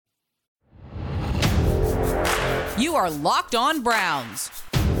You are Locked On Browns,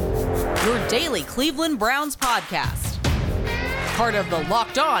 your daily Cleveland Browns podcast. Part of the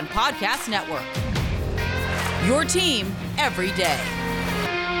Locked On Podcast Network, your team every day.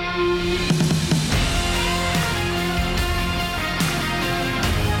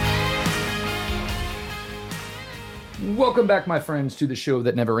 Welcome back, my friends, to the show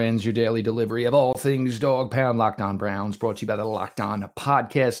that never ends, your daily delivery of all things Dog Pound. Locked On Browns, brought to you by the Locked On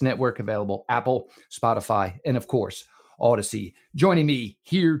Podcast Network, available Apple, Spotify, and of course, Odyssey. Joining me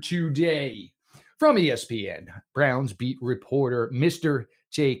here today from ESPN, Browns beat reporter, Mr.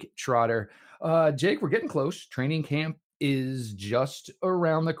 Jake Trotter. Jake, we're getting close. Training camp is just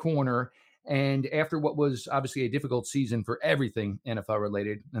around the corner. And after what was obviously a difficult season for everything NFL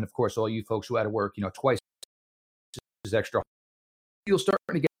related, and of course, all you folks who had to work, twice is extra, you'll start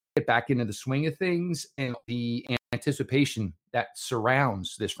to get back into the swing of things and the anticipation that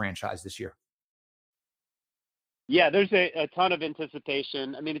surrounds this franchise this year. Yeah, there's a ton of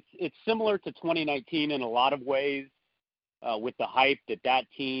anticipation. I mean, it's similar to 2019 in a lot of ways, with the hype that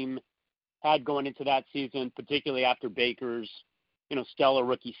team had going into that season, particularly after Baker's, stellar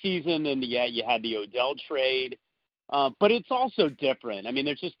rookie season. And yeah, you had the Odell trade. But it's also different. I mean,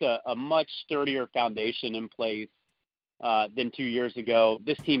 there's just a much sturdier foundation in place than 2 years ago.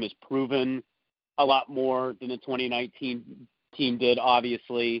 This team has proven a lot more than the 2019 team did,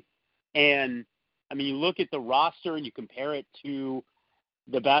 obviously. And, I mean, you look at the roster and you compare it to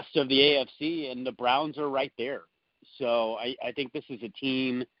the best of the AFC, and the Browns are right there. So I think this is a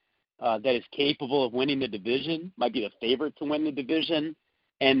team that is capable of winning the division, might be the favorite to win the division,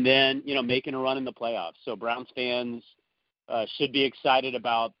 and then, making a run in the playoffs. So Browns fans should be excited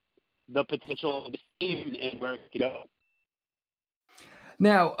about the potential of this team and where it could go.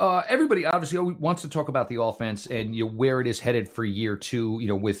 Now, everybody obviously wants to talk about the offense and where it is headed for year two.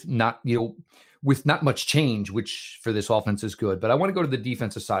 With not much change, which for this offense is good. But I want to go to the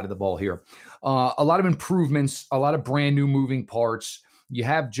defensive side of the ball here. A lot of improvements, a lot of brand new moving parts. You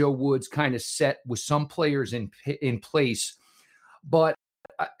have Joe Woods kind of set with some players in place, but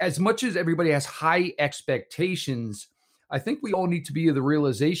as much as everybody has high expectations, I think we all need to be of the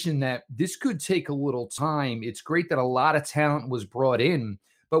realization that this could take a little time. It's great that a lot of talent was brought in,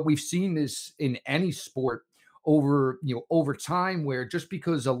 but we've seen this in any sport over time, where just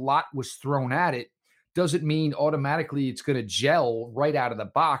because a lot was thrown at it doesn't mean automatically it's going to gel right out of the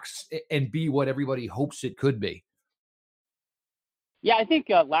box and be what everybody hopes it could be. Yeah, I think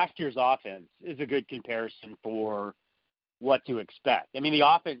last year's offense is a good comparison for what to expect. I mean, the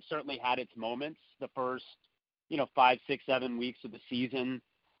offense certainly had its moments the first 5, 6, 7 weeks of the season.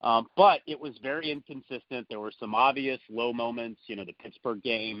 But it was very inconsistent. There were some obvious low moments, the Pittsburgh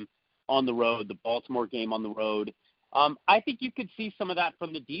game on the road, the Baltimore game on the road. I think you could see some of that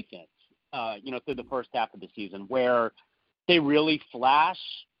from the defense, through the first half of the season, where they really flash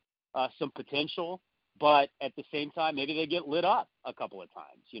some potential, but at the same time, maybe they get lit up a couple of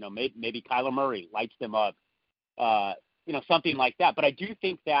times. Maybe Kyler Murray lights them up, something like that. But I do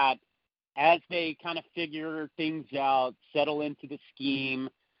think that as they kind of figure things out, settle into the scheme,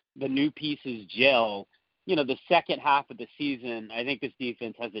 the new pieces gel, the second half of the season, I think this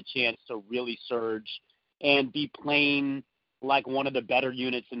defense has a chance to really surge and be playing like one of the better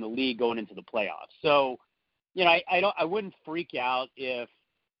units in the league going into the playoffs. So, I wouldn't freak out if,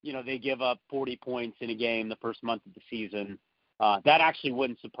 they give up 40 points in a game the first month of the season. That actually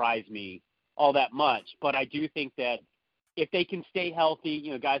wouldn't surprise me all that much. But I do think that if they can stay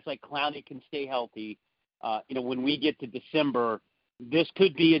healthy, guys like Clowney can stay healthy, when we get to December, this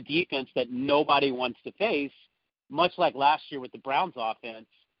could be a defense that nobody wants to face, much like last year with the Browns offense.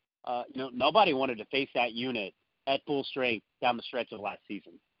 Nobody wanted to face that unit at full strength down the stretch of last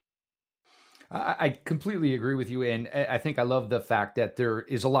season. I completely agree with you, and I think I love the fact that there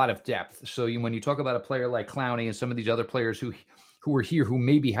is a lot of depth. So when you talk about a player like Clowney and some of these other players who are here who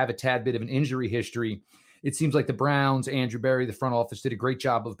maybe have a tad bit of an injury history, it seems like the Browns, Andrew Berry, the front office, did a great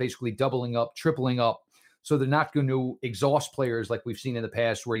job of basically doubling up, tripling up. So they're not going to exhaust players like we've seen in the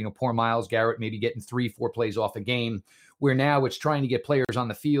past where, poor Myles Garrett maybe getting 3-4 plays off a game, where now it's trying to get players on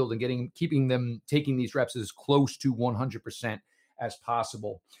the field and keeping them taking these reps as close to 100% as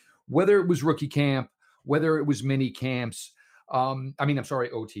possible. Whether it was rookie camp, whether it was mini camps,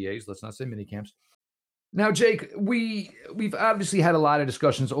 OTAs, let's not say mini camps. Now, Jake, we've obviously had a lot of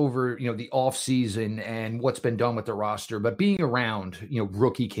discussions over, the offseason and what's been done with the roster, but being around,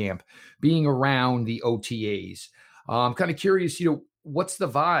 rookie camp, being around the OTAs, I'm kind of curious, what's the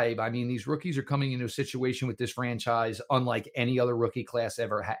vibe? I mean, these rookies are coming into a situation with this franchise unlike any other rookie class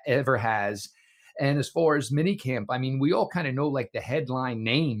ever has. And as far as minicamp, I mean, we all kind of know like the headline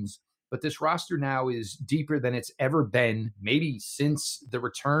names, but this roster now is deeper than it's ever been, maybe since the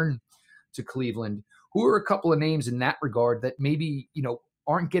return to Cleveland. Who are a couple of names in that regard that maybe,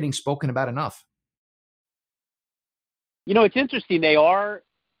 aren't getting spoken about enough? It's interesting. They are,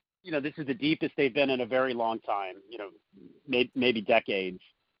 this is the deepest they've been in a very long time, maybe decades.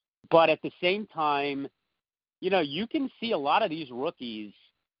 But at the same time, you can see a lot of these rookies,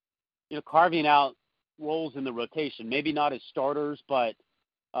 carving out roles in the rotation, maybe not as starters, but,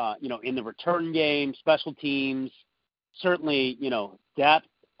 in the return game, special teams, certainly, depth.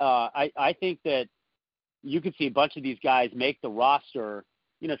 I think that you could see a bunch of these guys make the roster.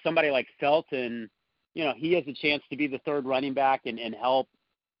 Somebody like Felton, he has a chance to be the third running back and help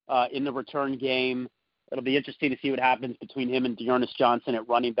in the return game. It'll be interesting to see what happens between him and D'Ernest Johnson at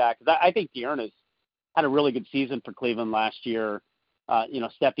running back. Because I think D'Ernest had a really good season for Cleveland last year,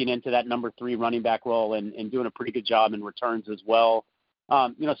 stepping into that number 3 running back role and doing a pretty good job in returns as well.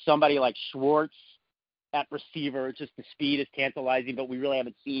 Somebody like Schwartz at receiver, just the speed is tantalizing, but we really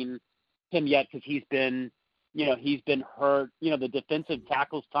haven't seen him yet because he's been hurt. The defensive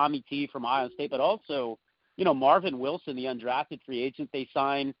tackles, Tommy T from Ohio State, but also, Marvin Wilson, the undrafted free agent they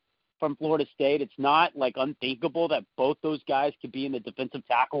signed from Florida State. It's not like unthinkable that both those guys could be in the defensive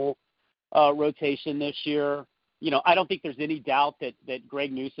tackle rotation this year. I don't think there's any doubt that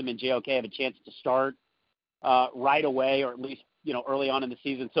Greg Newsome and JOK have a chance to start right away, or at least, early on in the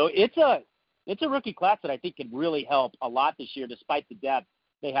season. So it's a rookie class that I think could really help a lot this year, despite the depth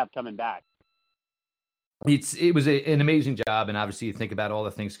they have coming back. It was an amazing job, and obviously you think about all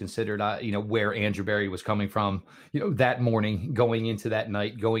the things considered, where Andrew Berry was coming from, that morning, going into that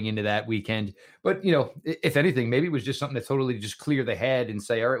night, going into that weekend. But, if anything, maybe it was just something to totally just clear the head and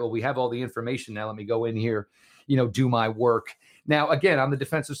say, all right, well, we have all the information now. Let me go in here, do my work. Now, again, on the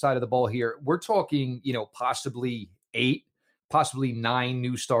defensive side of the ball here, we're talking, possibly 8, possibly 9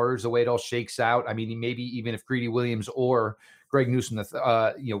 new starters, the way it all shakes out. I mean, maybe even if Greedy Williams or Greg Newsome,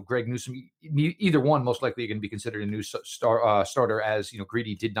 Greg Newsome, either one most likely going to be considered a new starter, as,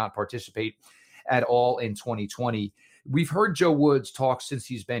 Greedy did not participate at all in 2020. We've heard Joe Woods talk since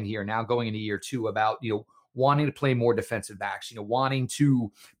he's been here, now going into year 2, about, wanting to play more defensive backs, wanting to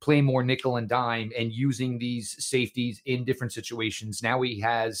play more nickel and dime and using these safeties in different situations. Now he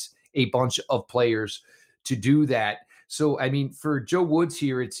has a bunch of players to do that. So, I mean, for Joe Woods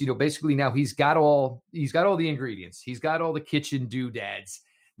here, it's, basically now he's got all the ingredients. He's got all the kitchen doodads.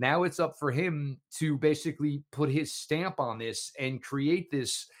 Now it's up for him to basically put his stamp on this and create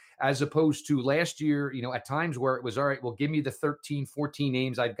this, as opposed to last year, at times where it was, all right, well, give me the 13, 14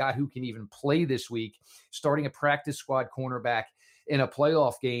 names I've got who can even play this week, starting a practice squad cornerback in a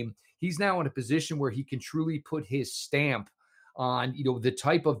playoff game. He's now in a position where he can truly put his stamp on, the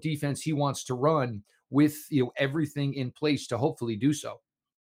type of defense he wants to run, with, everything in place to hopefully do so.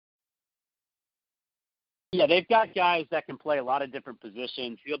 Yeah, they've got guys that can play a lot of different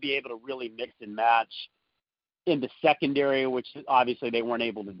positions. He'll be able to really mix and match in the secondary, which obviously they weren't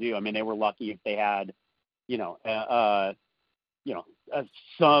able to do. I mean, they were lucky if they had,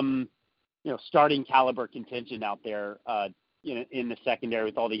 some, starting caliber contingent out there, in the secondary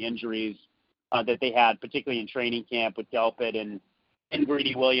with all the injuries that they had, particularly in training camp with Delpit and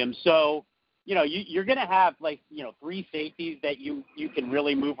Greedy Williams. So, you're going to have 3 safeties that you can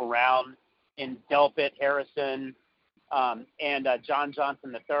really move around in Delpit, Harrison, and John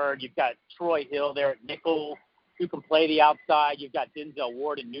Johnson III. You've got Troy Hill there at nickel, who can play the outside. You've got Denzel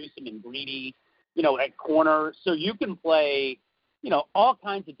Ward and Newsome and Greedy, at corner. So you can play, all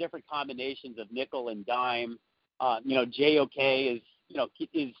kinds of different combinations of nickel and dime. JOK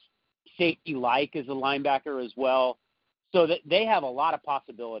is safety-like as a linebacker as well. So that they have a lot of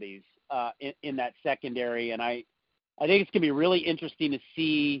possibilities in that secondary. And I think it's going to be really interesting to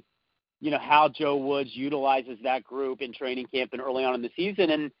see, how Joe Woods utilizes that group in training camp and early on in the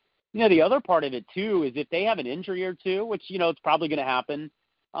season. And, the other part of it, too, is if they have an injury or two, which, it's probably going to happen,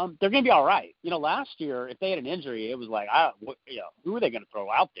 they're going to be all right. Last year, if they had an injury, it was like, who are they going to throw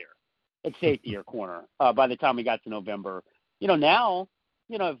out there at safety or corner by the time we got to November? Now,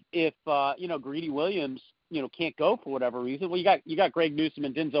 if Greedy Williams, can't go for whatever reason, well, you got Greg Newsome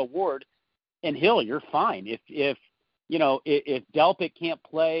and Denzel Ward and Hill, you're fine. If Delpit can't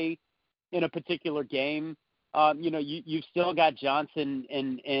play in a particular game, you've still got Johnson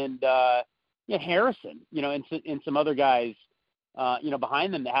and Harrison, and some other guys,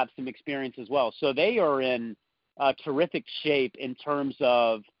 behind them that have some experience as well. So they are in terrific shape in terms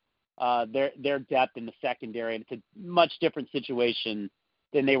of their depth in the secondary, and it's a much different situation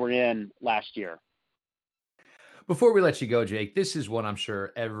than they were in last year. Before we let you go, Jake, this is what I'm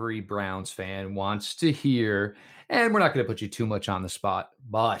sure every Browns fan wants to hear, and we're not going to put you too much on the spot,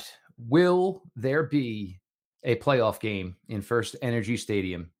 but will there be a playoff game in First Energy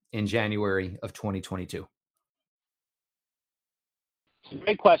Stadium in January of 2022?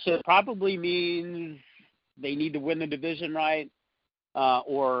 Great question. It probably means they need to win the division, right?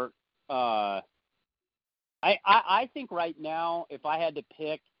 Or I think right now, if I had to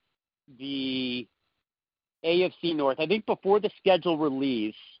pick the AFC North, I think before the schedule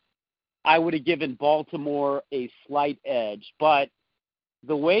release, I would have given Baltimore a slight edge. But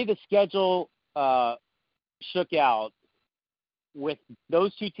the way the schedule shook out with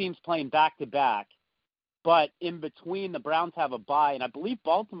those two teams playing back-to-back, but in between the Browns have a bye, and I believe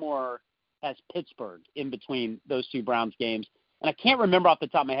Baltimore has Pittsburgh in between those two Browns games. And I can't remember off the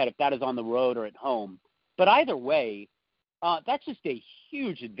top of my head if that is on the road or at home. But either way, that's just a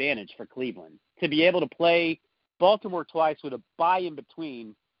huge advantage for Cleveland to be able to play Baltimore twice with a bye in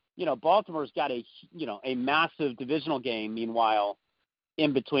between. You know, Baltimore's got a massive divisional game, meanwhile,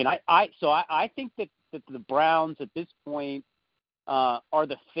 in between. So I think that the Browns at this point are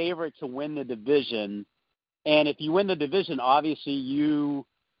the favorite to win the division. And if you win the division, obviously you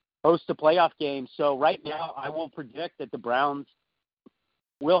host a playoff game. So right now I will predict that the Browns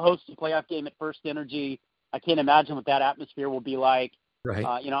will host a playoff game at First Energy. I can't imagine what that atmosphere will be like. Right.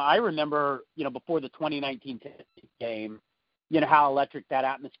 I remember, before the 2019 game, how electric that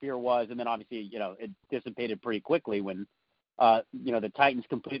atmosphere was. And then obviously, it dissipated pretty quickly when, the Titans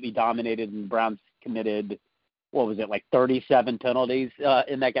completely dominated and Browns committed, 37 penalties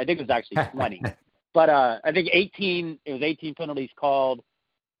in that game. I think it was actually 20. But I think 18 penalties called,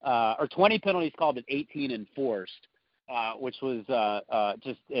 or 20 penalties called and 18 enforced, which was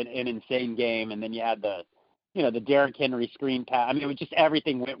just an insane game. And then you had the Derrick Henry screen pass. I mean, it was just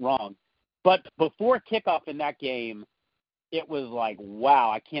everything went wrong. But before kickoff in that game, it was like, wow,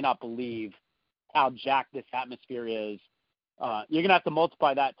 I cannot believe how jacked this atmosphere is. You're going to have to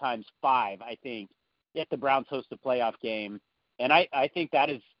multiply that times 5, I think, if the Browns host a playoff game. And I think that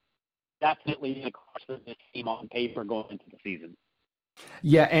is definitely the cost of this team on paper going into the season.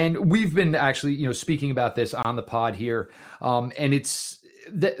 Yeah, and we've been actually, speaking about this on the pod here, and it's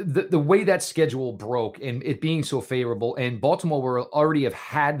the way that schedule broke and it being so favorable, and Baltimore will already have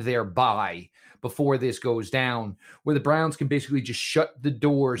had their bye before this goes down, where the Browns can basically just shut the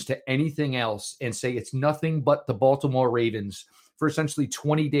doors to anything else and say it's nothing but the Baltimore Ravens for essentially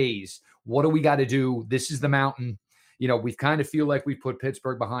 20 days. What do we got to do? This is the mountain. We kind of feel like we put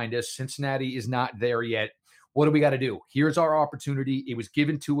Pittsburgh behind us. Cincinnati is not there yet. What do we got to do? Here's our opportunity. It was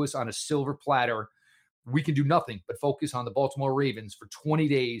given to us on a silver platter. We can do nothing but focus on the Baltimore Ravens for 20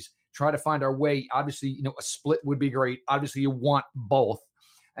 days, try to find our way. Obviously, a split would be great. Obviously, you want both.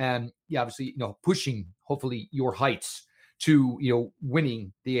 And obviously, pushing hopefully your heights to,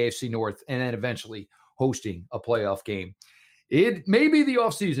 winning the AFC North and then eventually hosting a playoff game. It may be the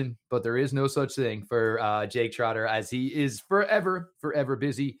offseason, but there is no such thing for Jake Trotter, as he is forever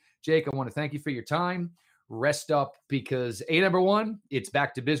busy. Jake, I want to thank you for your time. Rest up, because number one, it's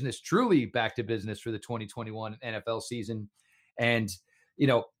back to business, truly back to business for the 2021 NFL season. And,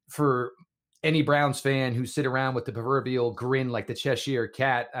 for any Browns fan who sit around with the proverbial grin like the Cheshire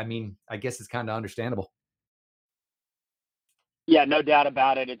Cat, I mean, I guess it's kind of understandable. Yeah, no doubt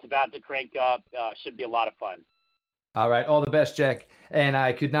about it. It's about to crank up. Should be a lot of fun. All right. All the best, Jack. And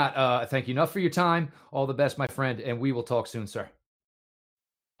I could not thank you enough for your time. All the best, my friend. And we will talk soon, sir.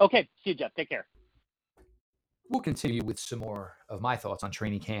 Okay. See you, Jeff. Take care. We'll continue with some more of my thoughts on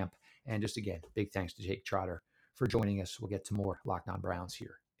training camp. And just again, big thanks to Jake Trotter for joining us. We'll get to more Locked On Browns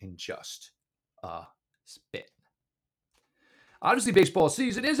here in just a bit. Obviously, baseball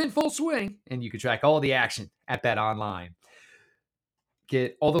season is in full swing, and you can track all the action at BetOnline.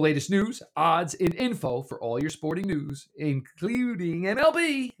 Get all the latest news, odds, and info for all your sporting news, including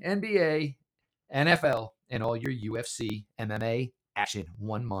MLB, NBA, NFL, and all your UFC, MMA action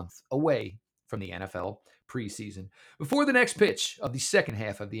 1 month away from the NFL preseason. Before the next pitch of the second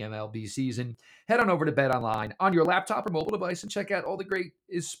half of the MLB season, head on over to BetOnline on your laptop or mobile device and check out all the great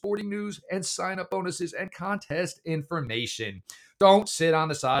sporting news and sign-up bonuses and contest information. Don't sit on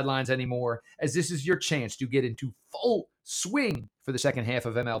the sidelines anymore, as this is your chance to get into full swing for the second half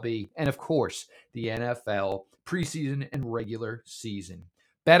of MLB and, of course, the NFL preseason and regular season.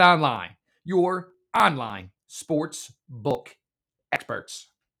 BetOnline, your online sports book experts.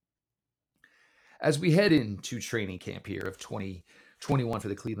 As we head into training camp here of 2021 for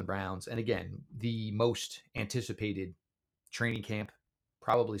the Cleveland Browns, and again, the most anticipated training camp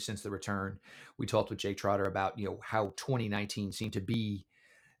probably since the return. We talked with Jake Trotter about, how 2019 seemed to be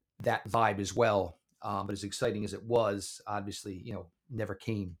that vibe as well. But as exciting as it was, obviously, never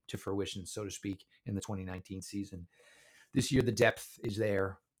came to fruition, so to speak, in the 2019 season. This year, the depth is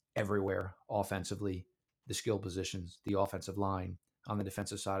there. everywhere offensively, the skill positions, the offensive line, on the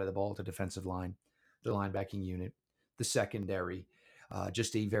defensive side of the ball, the defensive line, the linebacking unit, the secondary.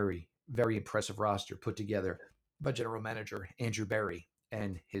 Just a very, very impressive roster put together by General Manager Andrew Berry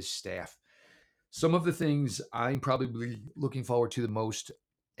and his staff. Some of the things I'm probably looking forward to the most,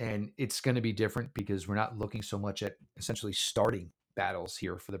 and it's going to be different because we're not looking so much at essentially starting battles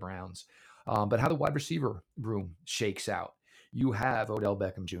here for the Browns, but how the wide receiver room shakes out. You have Odell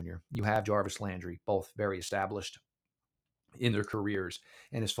Beckham Jr., you have Jarvis Landry, both very established in their careers,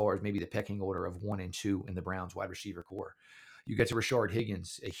 and as far as maybe the pecking order of 1 and 2 in the Browns wide receiver core. You get to Rashard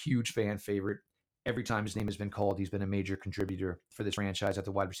Higgins, a huge fan favorite. Every time his name has been called, he's been a major contributor for this franchise at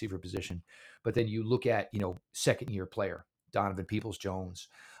the wide receiver position. But then you look at, second-year player, Donovan Peoples-Jones,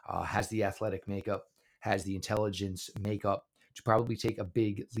 has the athletic makeup, has the intelligence makeup to probably take a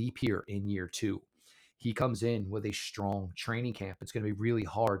big leap here in year 2. He comes in with a strong training camp. It's going to be really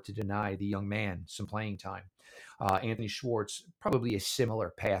hard to deny the young man some playing time. Anthony Schwartz, probably a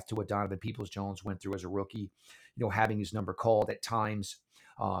similar path to what Donovan Peoples-Jones went through as a rookie, having his number called at times,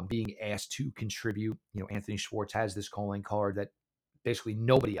 being asked to contribute. Anthony Schwartz has this calling card that basically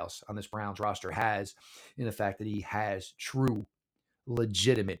nobody else on this Browns roster has, in the fact that he has true,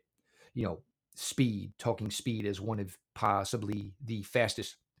 legitimate, speed. Talking speed as one of possibly the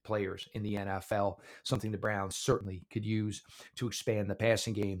fastest players in the NFL, something the Browns certainly could use to expand the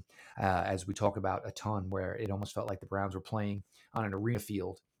passing game, as we talk about a ton, where it almost felt like the Browns were playing on an arena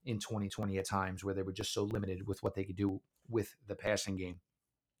field in 2020 at times, where they were just so limited with what they could do with the passing game.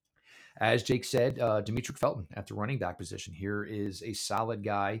 As Jake said, Demetric Felton at the running back position. Here is a solid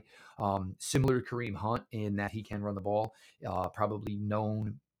guy, similar to Kareem Hunt in that he can run the ball, probably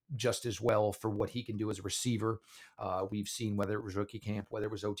known just as well for what he can do as a receiver. We've seen, whether it was rookie camp, whether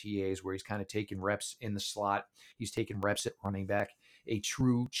it was OTAs, where he's kind of taken reps in the slot. He's taken reps at running back. A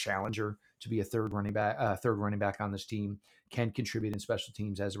true challenger to be a third running back on this team, can contribute in special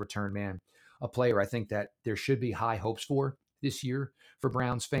teams as a return man. A player I think that there should be high hopes for this year for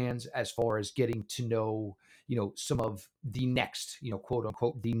Browns fans, as far as getting to know, some of the next, quote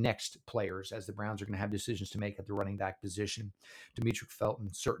unquote, the next players, as the Browns are going to have decisions to make at the running back position. Demetric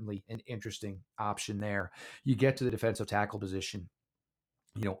Felton, certainly an interesting option there. You get to the defensive tackle position.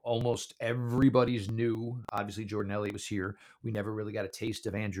 Almost everybody's new. Obviously, Jordan Elliott was here. We never really got a taste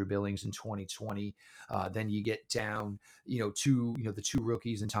of Andrew Billings in 2020. Then you get down, to, the two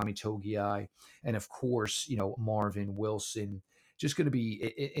rookies and Tommy Togiai. And of course, Marvin Wilson. Just going to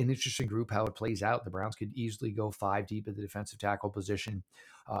be an interesting group, how it plays out. The Browns could easily go 5 deep at the defensive tackle position.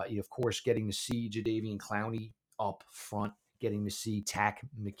 Of course, getting to see Jadeveon Clowney up front, getting to see Takk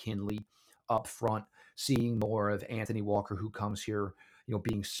McKinley up front, seeing more of Anthony Walker, who comes here,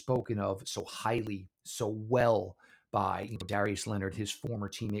 being spoken of so highly, so well by Darius Leonard, his former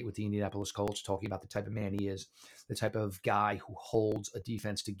teammate with the Indianapolis Colts, talking about the type of man he is, the type of guy who holds a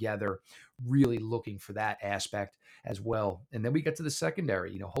defense together, really looking for that aspect as well. And then we get to the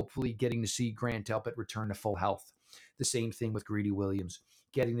secondary, hopefully getting to see Grant Delpit return to full health. The same thing with Greedy Williams,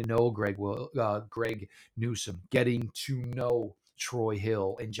 getting to know Greg Newsome, getting to know Troy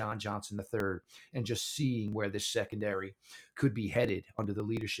Hill and John Johnson III, and just seeing where this secondary could be headed under the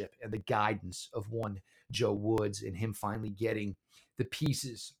leadership and the guidance of one Joe Woods, and him finally getting the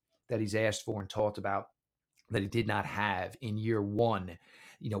pieces that he's asked for and talked about that he did not have in year 1,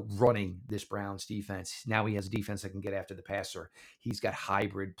 running this Browns defense. Now he has a defense that can get after the passer. He's got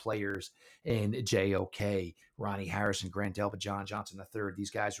hybrid players in JOK, Ronnie Harrison, Grant Delpit, John Johnson III.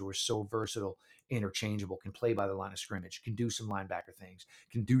 These guys who are so versatile, interchangeable, can play by the line of scrimmage, can do some linebacker things,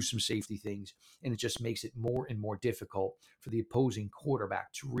 can do some safety things. And it just makes it more and more difficult for the opposing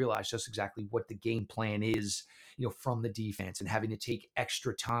quarterback to realize just exactly what the game plan is, from the defense, and having to take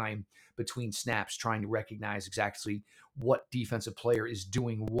extra time between snaps, trying to recognize exactly what defensive player is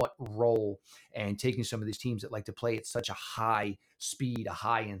doing what role, and taking some of these teams that like to play at such a high speed, a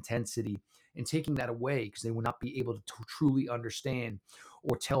high intensity, and taking that away because they will not be able to truly understand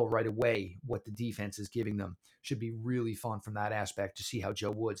or tell right away what the defense is giving them. Should be really fun from that aspect to see how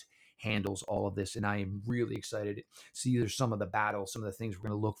Joe Woods handles all of this. And I am really excited to see there's some of the battles, some of the things we're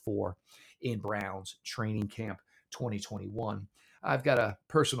going to look for in Browns training camp 2021. I've got a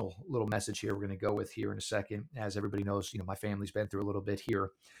personal little message here we're going to go with here in a second. As everybody knows, my family's been through a little bit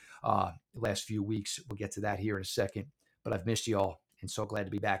here the last few weeks. We'll get to that here in a second. But I've missed you all, and so glad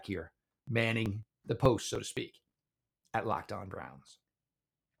to be back here, manning the post, so to speak, at Locked On Browns.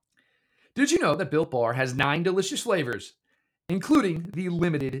 Did you know that Built Bar has 9 delicious flavors, including the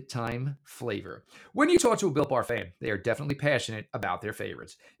limited time flavor? When you talk to a Built Bar fan, they are definitely passionate about their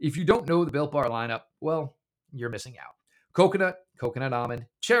favorites. If you don't know the Built Bar lineup, well, you're missing out. Coconut, coconut almond,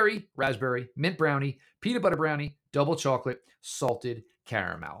 cherry, raspberry, mint brownie, peanut butter brownie, double chocolate, salted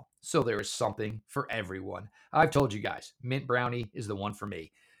caramel. So there is something for everyone. I've told you guys, mint brownie is the one for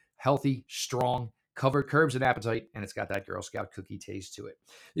me. Healthy, strong, covered curbs and appetite, and it's got that Girl Scout cookie taste to it.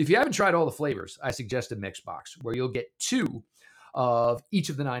 If you haven't tried all the flavors, I suggest a mix box where you'll get 2 of each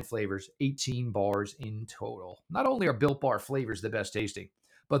of the 9 flavors, 18 bars in total. Not only are Built Bar flavors the best tasting,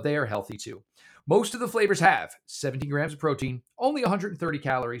 but they are healthy too. Most of the flavors have 17 grams of protein, only 130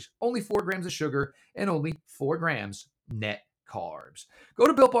 calories, only 4 grams of sugar, and only 4 grams net carbs. Go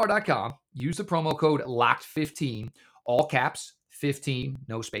to BuiltBar.com, use the promo code LOCKED15, all caps, 15,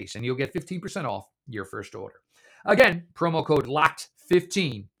 no space, and you'll get 15% off your first order. Again, promo code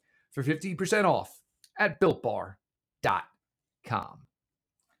LOCKED15 for 15% off at BuiltBar.com.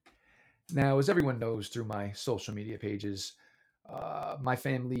 Now, as everyone knows through my social media pages, my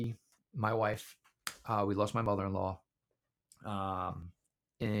family, my wife, we lost my mother-in-law about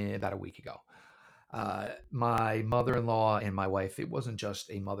a week ago. My mother-in-law and my wife, it wasn't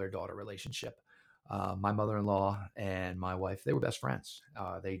just a mother-daughter relationship. My mother-in-law and my wife, they were best friends.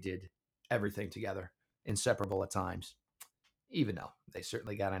 They did everything together, inseparable at times, even though they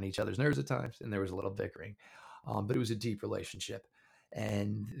certainly got on each other's nerves at times and there was a little bickering. But it was a deep relationship,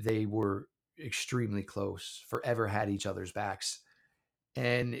 and they were extremely close, forever had each other's backs.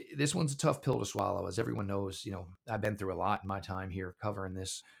 And this one's a tough pill to swallow. As everyone knows, I've been through a lot in my time here covering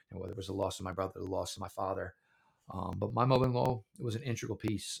this, whether it was the loss of my brother, the loss of my father. But my mother-in-law was an integral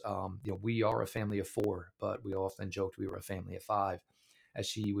piece. We are a family of 4, but we often joked we were a family of 5, as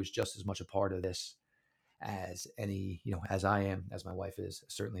she was just as much a part of this as as I am, as my wife is,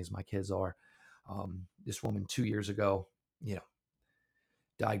 certainly as my kids are. This woman 2 years ago,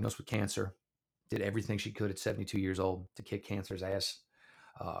 diagnosed with cancer, did everything she could at 72 years old to kick cancer's ass.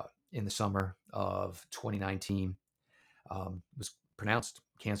 In the summer of 2019, was pronounced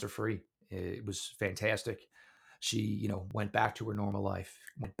cancer-free. It was fantastic. She, went back to her normal life,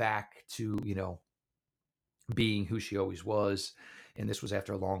 went back to, being who she always was. And this was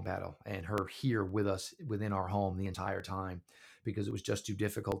after a long battle, and her here with us within our home the entire time, because it was just too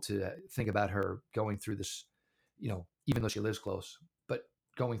difficult to think about her going through this, even though she lives close, but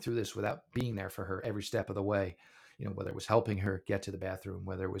going through this without being there for her every step of the way. Whether it was helping her get to the bathroom,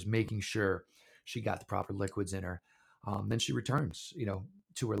 whether it was making sure she got the proper liquids in her. Then she returns,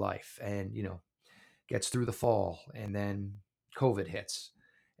 to her life, and, gets through the fall, and then COVID hits,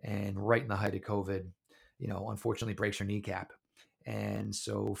 and right in the height of COVID, unfortunately breaks her kneecap. And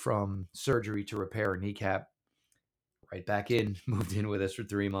so from surgery to repair her kneecap, right back in, moved in with us for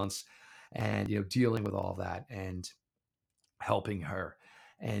 3 months, and, dealing with all that and helping her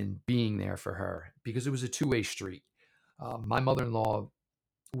and being there for her, because it was a two-way street. My mother-in-law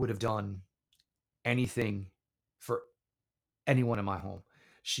would have done anything for anyone in my home.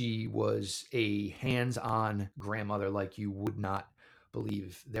 She was a hands-on grandmother like you would not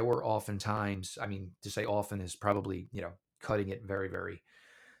believe. There were often times, I mean, to say often is probably, cutting it very, very,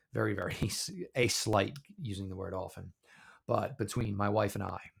 very, very a slight, using the word often. But between my wife and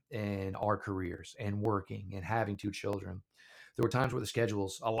I and our careers and working and having 2 children, there were times where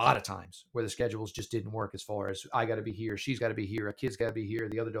a lot of times where the schedules just didn't work, as far as I got to be here, she's got to be here, a kid's got to be here,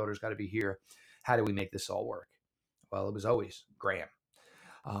 the other daughter's got to be here. How do we make this all work? Well, it was always Graham.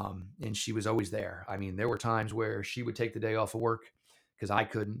 And she was always there. I mean, there were times where she would take the day off of work because I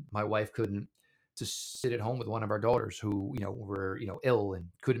couldn't, my wife couldn't, to sit at home with one of our daughters who, were, ill and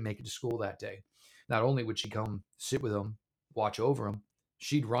couldn't make it to school that day. Not only would she come sit with them, watch over them,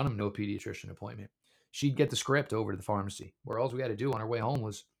 she'd run them to a pediatrician appointment. She'd get the script over to the pharmacy, where all we had to do on our way home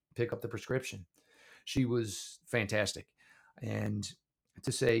was pick up the prescription. She was fantastic. And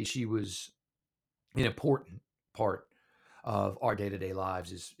to say she was an important part of our day-to-day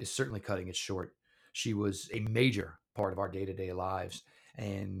lives is certainly cutting it short. She was a major part of our day-to-day lives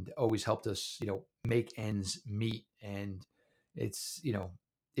and always helped us, make ends meet. And it's, it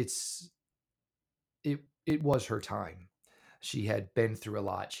was her time. She had been through a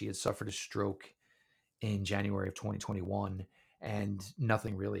lot. She had suffered a stroke in January of 2021, and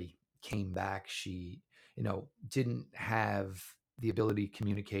nothing really came back. She, didn't have the ability to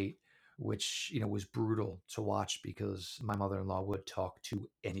communicate, which, was brutal to watch, because my mother-in-law would talk to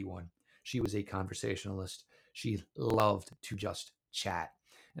anyone. She was a conversationalist. She loved to just chat.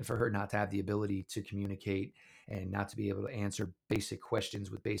 And for her not to have the ability to communicate and not to be able to answer basic questions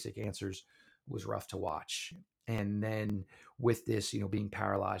with basic answers was rough to watch. And then with this, being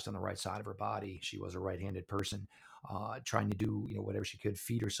paralyzed on the right side of her body, she was a right-handed person, trying to do, whatever she could,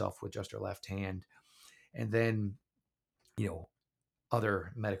 feed herself with just her left hand. And then,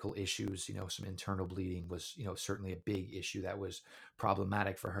 other medical issues. Some internal bleeding was, certainly a big issue that was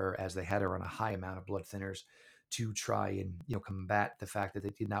problematic for her, as they had her on a high amount of blood thinners to try and, combat the fact that they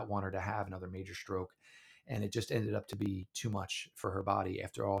did not want her to have another major stroke. And it just ended up to be too much for her body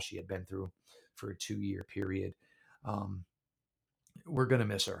after all she had been through for a 2-year period. We're going to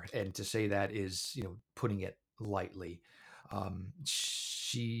miss her. And to say that is, putting it lightly.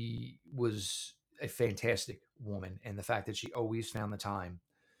 She was a fantastic woman. And the fact that she always found the time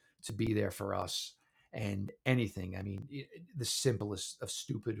to be there for us, and anything, the simplest of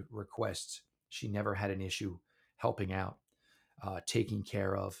stupid requests, she never had an issue helping out, taking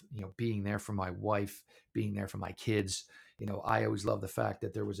care of, being there for my wife, being there for my kids. I always love the fact that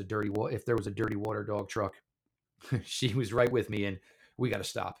if there was a dirty water dog truck, she was right with me, and we got to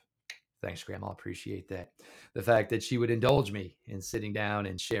stop. Thanks, Grandma. I appreciate that. The fact that she would indulge me in sitting down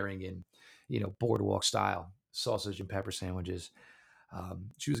and sharing in, boardwalk style sausage and pepper sandwiches.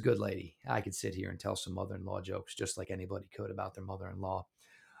 She was a good lady. I could sit here and tell some mother-in-law jokes just like anybody could about their mother-in-law.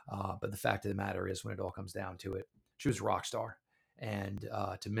 But the fact of the matter is, when it all comes down to it, she was a rock star. And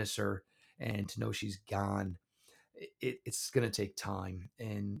to miss her and to know she's gone, it's going to take time.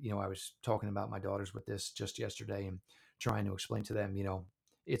 And, I was talking about my daughters with this just yesterday and trying to explain to them,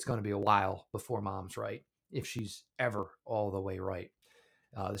 it's going to be a while before Mom's right, if she's ever all the way right.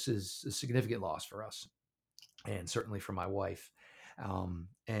 This is a significant loss for us, and certainly for my wife.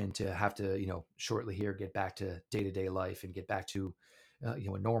 And to have to, shortly here get back to day-to-day life and get back to, a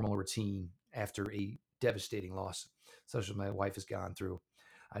normal routine after a devastating loss, such as my wife has gone through.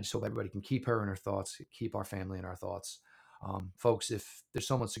 I just hope everybody can keep her in her thoughts, keep our family in our thoughts. Folks, if there's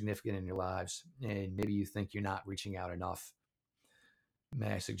someone significant in your lives and maybe you think you're not reaching out enough,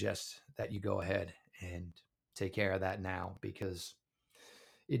 may I suggest that you go ahead and take care of that now, because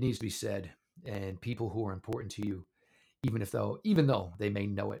it needs to be said. And people who are important to you, even though they may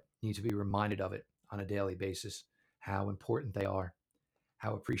know it, need to be reminded of it on a daily basis, how important they are,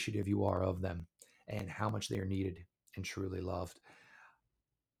 how appreciative you are of them, and how much they are needed and truly loved.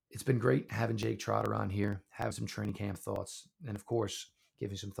 It's been great having Jake Trotter on here, having some training camp thoughts, and of course,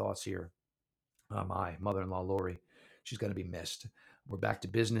 giving some thoughts here on my mother-in-law, Lori. She's going to be missed. We're back to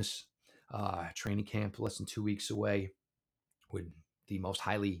business. Training camp less than 2 weeks away, with the most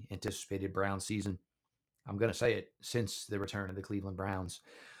highly anticipated Brown season, I'm going to say it, since the return of the Cleveland Browns.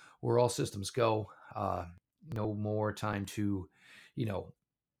 Where all systems go. No more time to,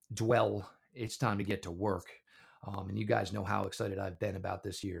 dwell. It's time to get to work. And you guys know how excited I've been about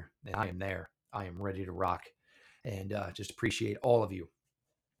this year. And I am there. I am ready to rock. And just appreciate all of you,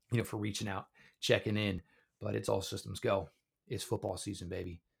 for reaching out, checking in. But it's all systems go. It's football season,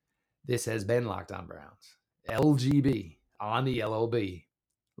 baby. This has been Locked On Browns. LGB on the LOB.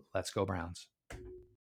 Let's go Browns.